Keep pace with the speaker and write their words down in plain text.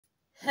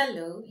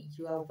Hello,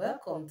 you are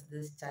welcome to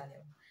this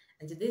channel.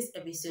 And today's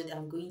episode,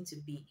 I'm going to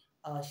be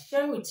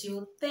sharing with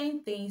you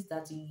 10 things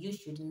that you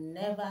should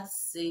never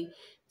say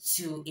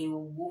to a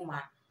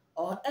woman,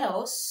 or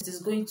else it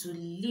is going to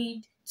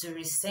lead to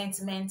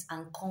resentment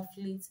and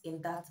conflict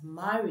in that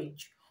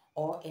marriage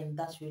or in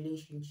that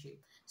relationship.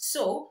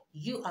 So,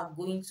 you are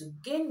going to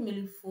gain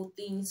meaningful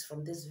things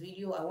from this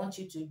video. I want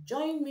you to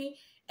join me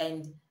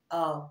and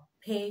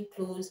pay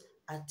close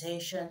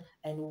attention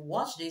and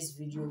watch this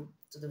video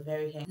to the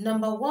very end.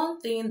 Number one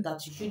thing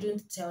that you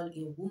shouldn't tell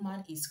a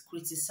woman is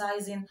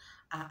criticizing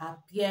her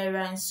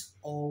appearance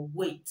or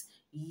weight.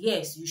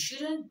 Yes, you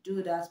shouldn't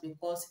do that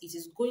because it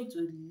is going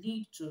to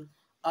lead to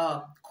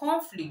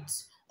conflict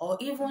or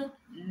even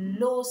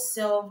low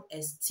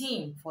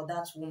self-esteem for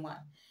that woman.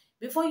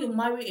 Before you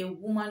marry a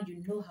woman,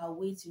 you know her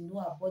weight, you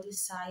know her body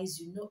size,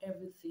 you know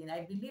everything.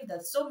 I believe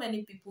that so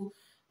many people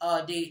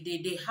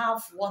they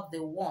have what they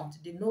want.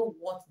 They know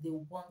what they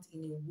want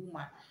in a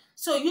woman.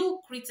 So you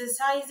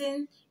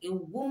criticizing a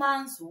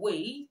woman's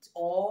weight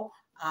or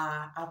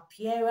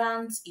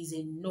appearance is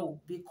a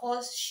no,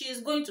 because she's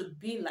going to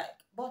be like,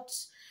 but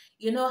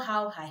you know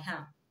how I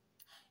am,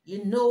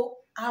 you know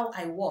how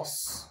I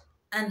was,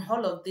 and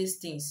all of these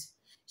things.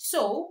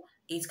 So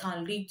it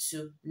can lead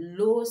to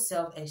low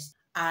self-esteem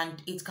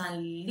and it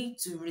can lead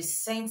to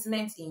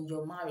resentment in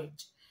your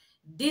marriage.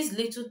 This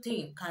little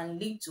thing can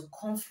lead to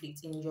conflict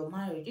in your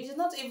marriage. It is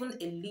not even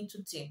a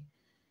little thing,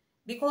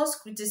 because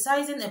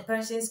criticizing a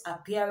person's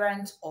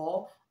appearance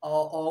or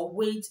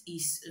weight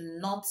is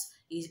not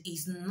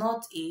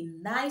a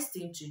nice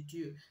thing to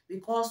do,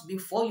 because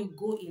before you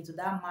go into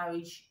that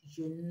marriage,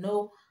 you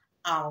know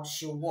how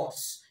she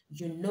was,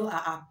 you know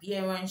her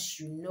appearance,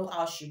 you know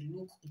how she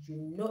look,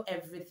 you know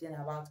everything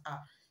about her.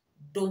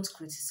 Don't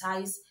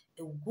criticize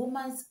a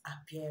woman's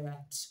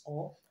appearance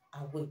or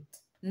her weight.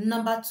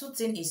 Number two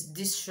thing is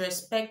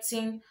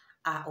disrespecting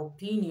her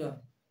opinion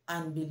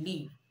and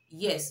belief.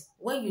 Yes,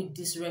 when you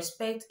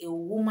disrespect a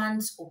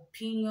woman's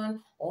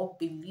opinion or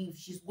belief,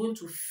 she's going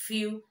to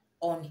feel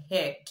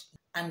unheard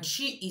and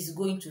she is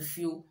going to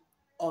feel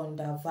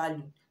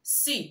undervalued.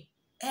 See,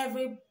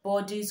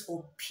 everybody's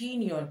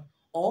opinion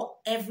or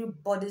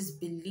everybody's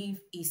belief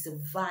is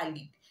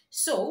valid.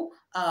 So,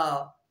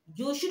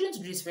 you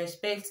shouldn't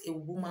disrespect a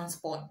woman's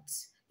point,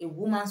 a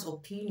woman's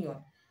opinion.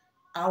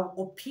 Our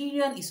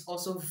opinion is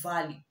also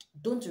valid.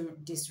 Don't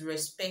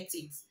disrespect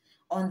it.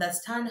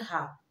 Understand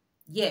her.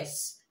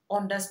 Yes,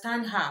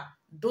 understand her.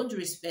 Don't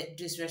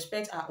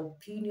disrespect her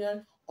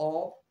opinion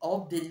or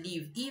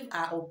belief. If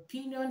her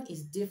opinion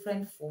is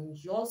different from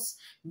yours,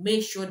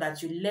 make sure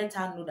that you let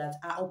her know that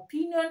her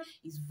opinion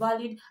is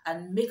valid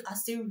and make her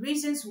say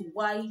reasons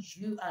why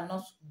you are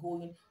not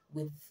going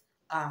with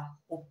her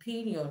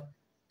opinion.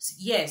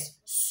 Yes,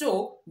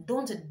 so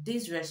don't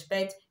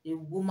disrespect a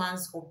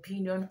woman's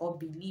opinion or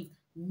belief.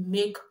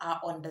 Make her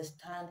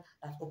understand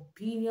that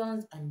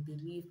opinions and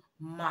belief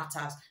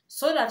matters,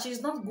 so that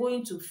she's not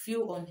going to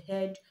feel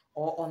unheard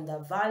or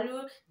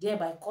undervalued,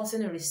 thereby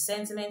causing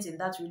resentment in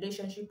that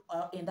relationship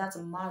or in that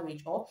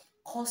marriage, or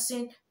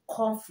causing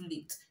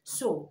conflict.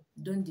 So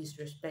don't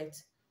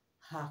disrespect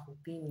her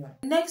opinion.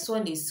 Next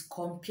one is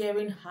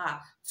comparing her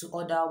to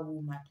other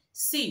women.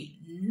 See,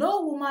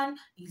 no woman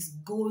is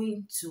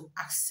going to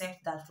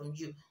accept that from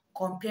you,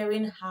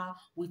 comparing her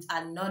with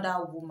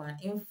another woman.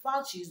 In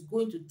fact, she's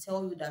going to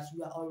tell you that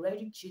you are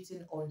already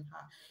cheating on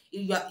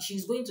her.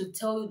 She's going to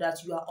tell you that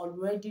you are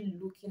already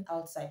looking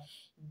outside.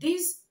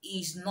 This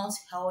is not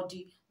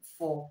healthy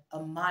for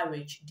a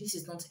marriage. This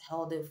is not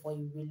healthy for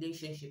a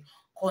relationship.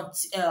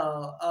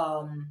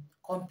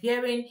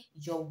 Comparing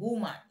your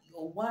woman,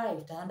 your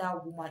wife to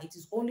another woman, it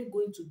is only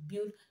going to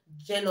build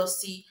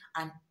jealousy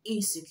and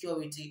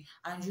insecurity.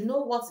 And you know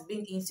what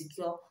being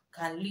insecure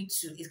can lead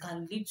to? It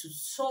can lead to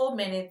so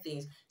many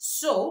things.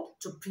 So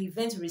to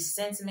prevent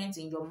resentment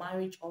in your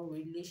marriage or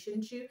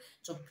relationship,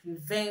 to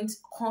prevent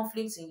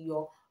conflicts in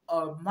your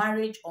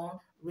marriage or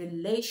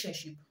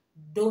relationship,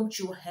 don't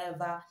you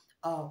ever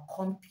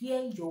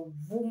compare your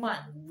woman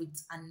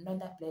with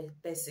another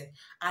person,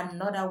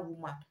 another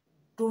woman.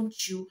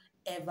 Don't you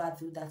ever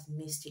do that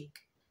mistake.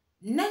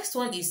 Next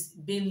one is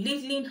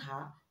belittling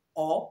her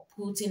or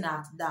putting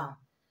her down.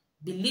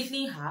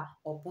 Belittling her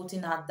or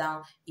putting her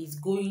down is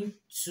going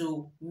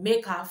to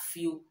make her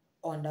feel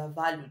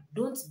undervalued.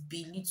 Don't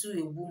belittle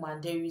a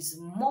woman. There is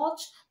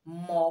much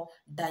more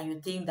than you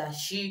think that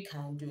she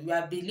can do. You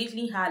are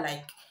belittling her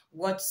like,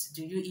 what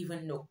do you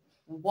even know?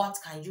 What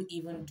can you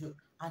even do?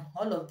 And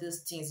all of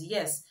these things.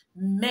 Yes,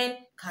 men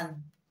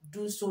can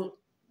do so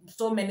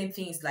many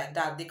things like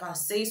that. They can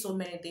say so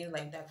many things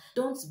like that.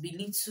 Don't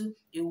belittle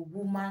a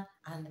woman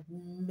and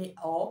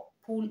or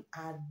pull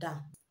her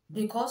down,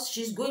 because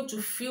she's going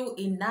to feel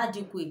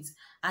inadequate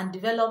and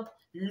develop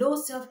low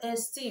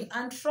self-esteem.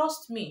 And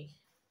trust me,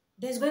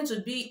 there's going to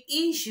be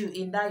issue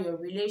in that your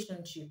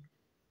relationship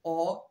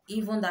or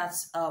even that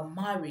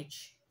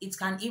marriage. It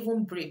can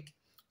even break.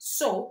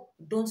 So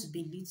don't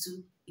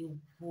belittle a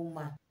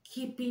woman.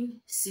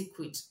 Keeping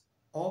secret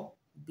or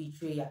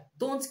betrayal.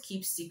 Don't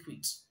keep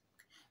secret,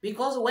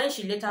 because when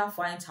she later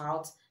finds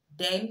out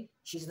then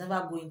she's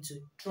never going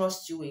to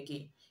trust you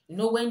again. You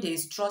know, when there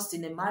is trust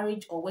in a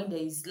marriage, or when there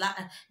is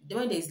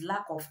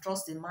lack of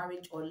trust in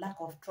marriage, or lack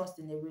of trust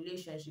in a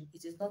relationship,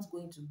 it is not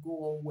going to go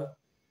on well.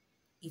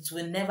 It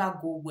will never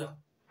go well,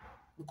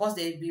 because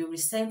there will be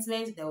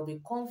resentment, there will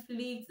be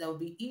conflict, there will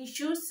be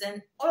issues,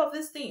 and all of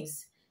these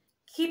things.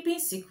 Keeping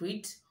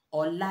secret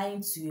or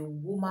lying to a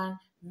woman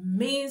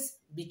means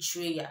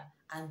betrayal,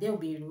 and there will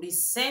be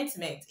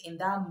resentment in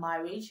that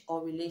marriage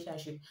or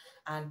relationship,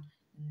 and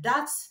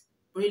that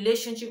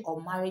relationship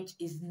or marriage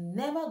is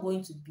never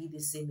going to be the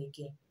same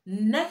again.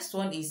 Next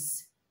one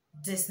is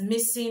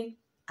dismissing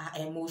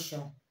her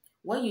emotion.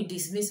 When you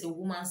dismiss a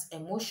woman's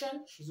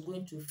emotion, she's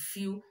going to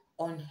feel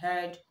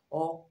unheard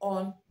or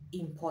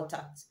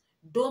unimportant.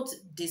 Don't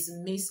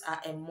dismiss her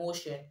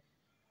emotion.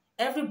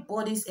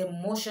 Everybody's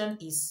emotion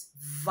is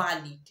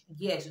valid.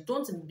 Yes,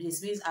 don't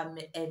dismiss her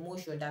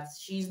emotion that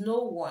she's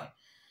no one.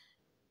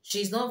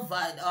 She's not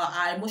valid,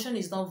 her emotion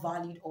is not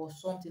valid or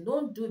something.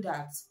 Don't do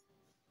that.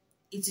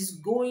 It is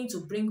going to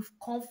bring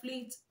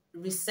conflict,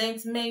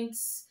 resentment,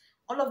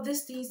 all of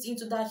these things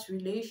into that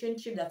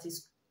relationship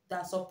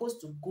that's supposed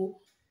to go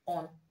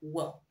on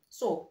well.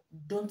 So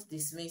don't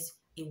dismiss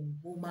a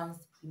woman's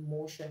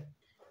emotion.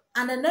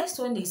 And the next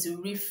one is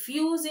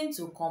refusing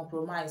to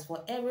compromise.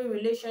 For every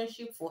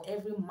relationship, for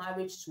every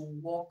marriage to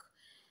work,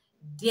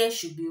 there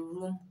should be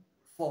room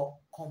for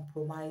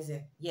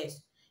compromising. Yes,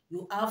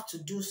 you have to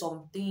do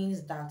some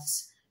things that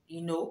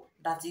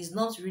is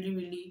not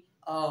really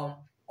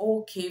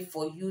okay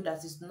for you,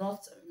 that is not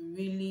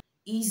really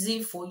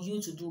easy for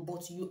you to do,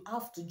 but you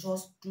have to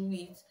just do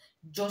it,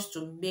 just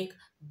to make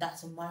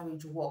that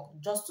marriage work,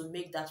 just to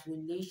make that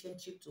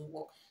relationship to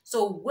work.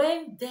 So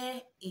when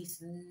there is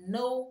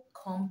no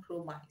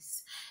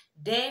compromise,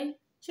 then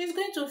she's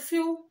going to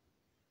feel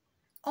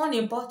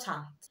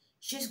unimportant.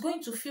 She's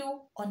going to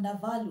feel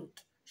undervalued.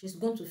 She's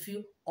going to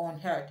feel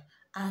unheard.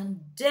 And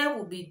there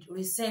will be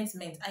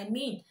resentment. I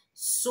mean,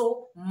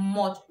 so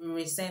much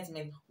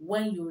resentment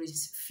when you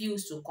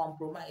refuse to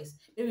compromise.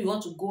 Maybe you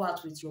want to go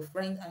out with your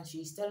friend and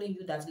she's telling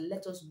you that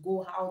let us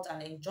go out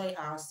and enjoy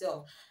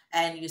ourselves.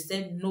 And you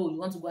said no, you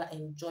want to go and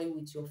enjoy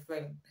with your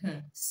friend.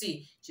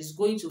 See, she's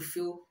going to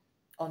feel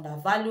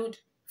undervalued,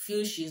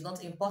 feel she's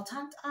not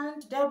important,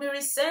 and there'll be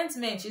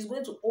resentment. She's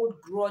going to hold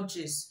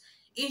grudges.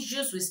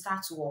 Issues will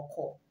start to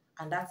occur,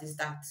 and that is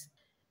that.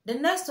 The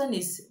next one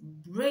is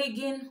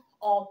bringing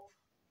up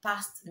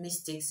past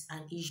mistakes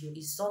and issues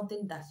is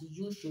something that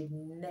you should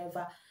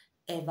never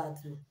ever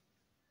do.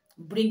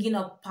 Bringing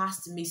up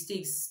past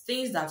mistakes,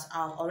 things that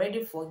are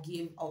already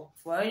forgiven or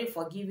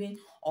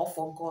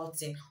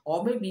forgotten,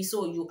 or maybe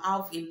so you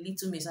have a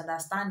little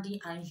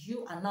misunderstanding and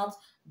you are not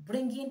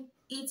bringing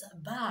it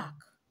back.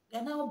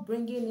 You're now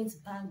bringing it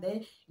back,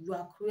 then you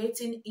are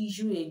creating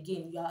issue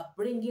again. You are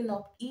bringing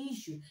up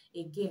issue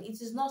again. It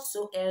is not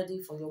so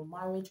healthy for your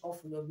marriage or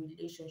for your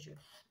relationship.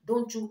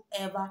 Don't you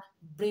ever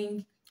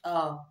bring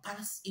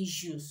past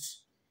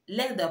issues.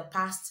 Let the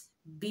past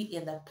be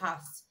in the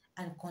past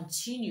and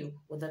continue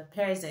with the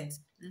present,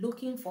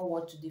 looking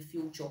forward to the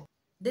future.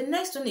 The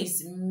next one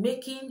is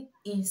making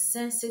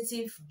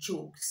insensitive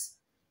jokes.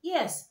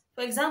 Yes,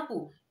 for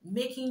example,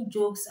 making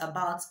jokes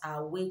about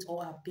our weight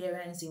or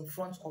appearance in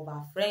front of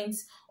our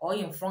friends, or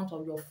in front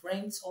of your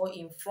friends, or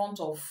in front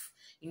of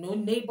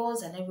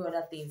neighbors and every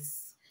other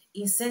things.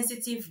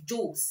 Insensitive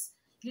jokes.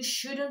 You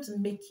shouldn't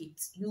make it.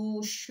 You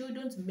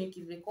shouldn't make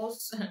it,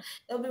 because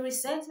there'll be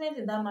resentment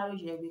in that marriage,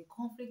 there'll be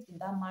conflict in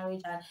that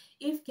marriage, and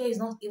if care is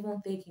not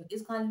even taken,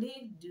 it can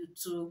lead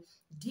to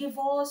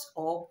divorce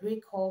or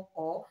breakup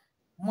or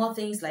more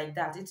things like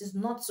that. It is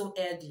not so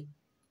healthy.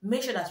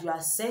 Make sure that you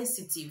are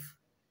sensitive.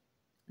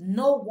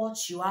 Know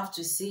what you have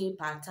to say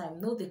per time.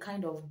 Know the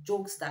kind of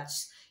jokes that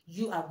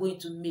you are going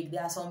to make.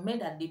 There are some men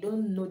that they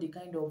don't know the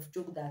kind of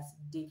joke that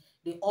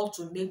they ought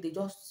to make. They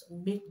just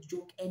make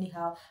joke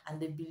anyhow,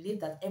 and they believe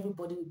that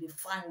everybody will be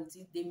fine with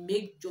it. They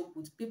make joke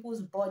with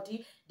people's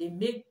body, they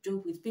make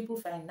joke with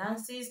people's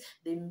finances,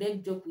 they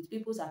make joke with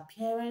people's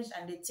appearance,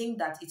 and they think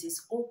that it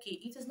is okay.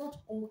 It is not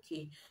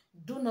okay.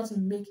 Do not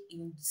make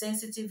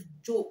insensitive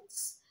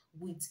jokes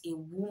with a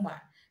woman,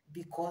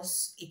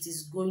 because it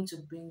is going to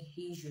bring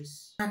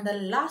issues. And the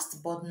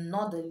last but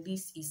not the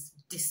least is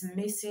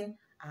dismissing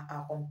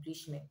our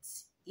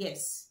accomplishments.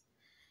 Yes,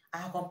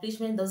 our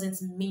accomplishment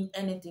doesn't mean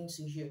anything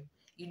to you.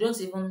 You don't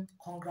even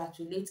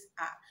congratulate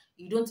her.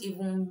 You don't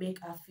even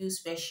make her feel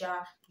special.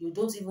 You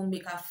don't even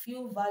make her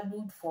feel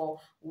valued for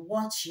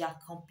what she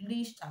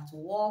accomplished at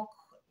work,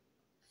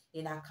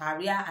 in her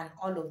career, and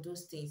all of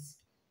those things.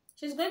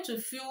 She's going to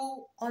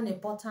feel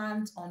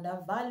unimportant,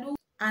 undervalued,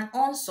 and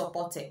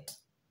unsupported.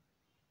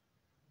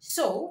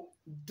 So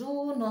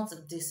do not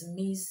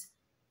dismiss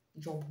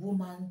your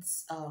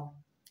woman's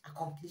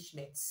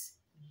accomplishments.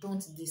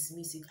 Don't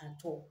dismiss it at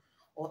all,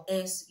 or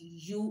else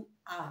you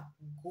are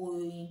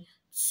going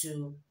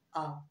to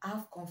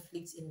have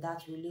conflicts in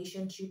that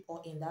relationship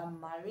or in that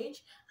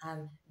marriage,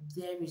 and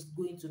there is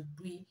going to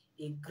be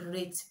a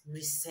great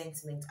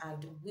resentment,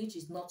 and which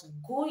is not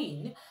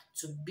going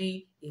to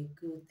be a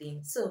good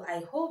thing. So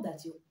I hope that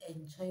you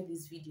enjoy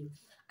this video.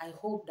 I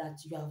hope that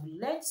you have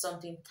learned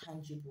something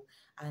tangible,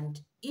 and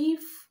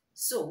if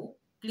so,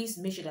 please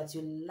make sure that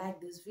you like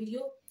this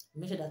video,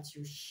 make sure that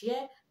you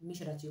share, make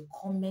sure that you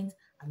comment,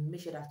 and make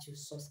sure that you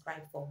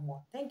subscribe for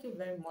more. Thank you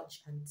very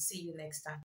much, and see you next time.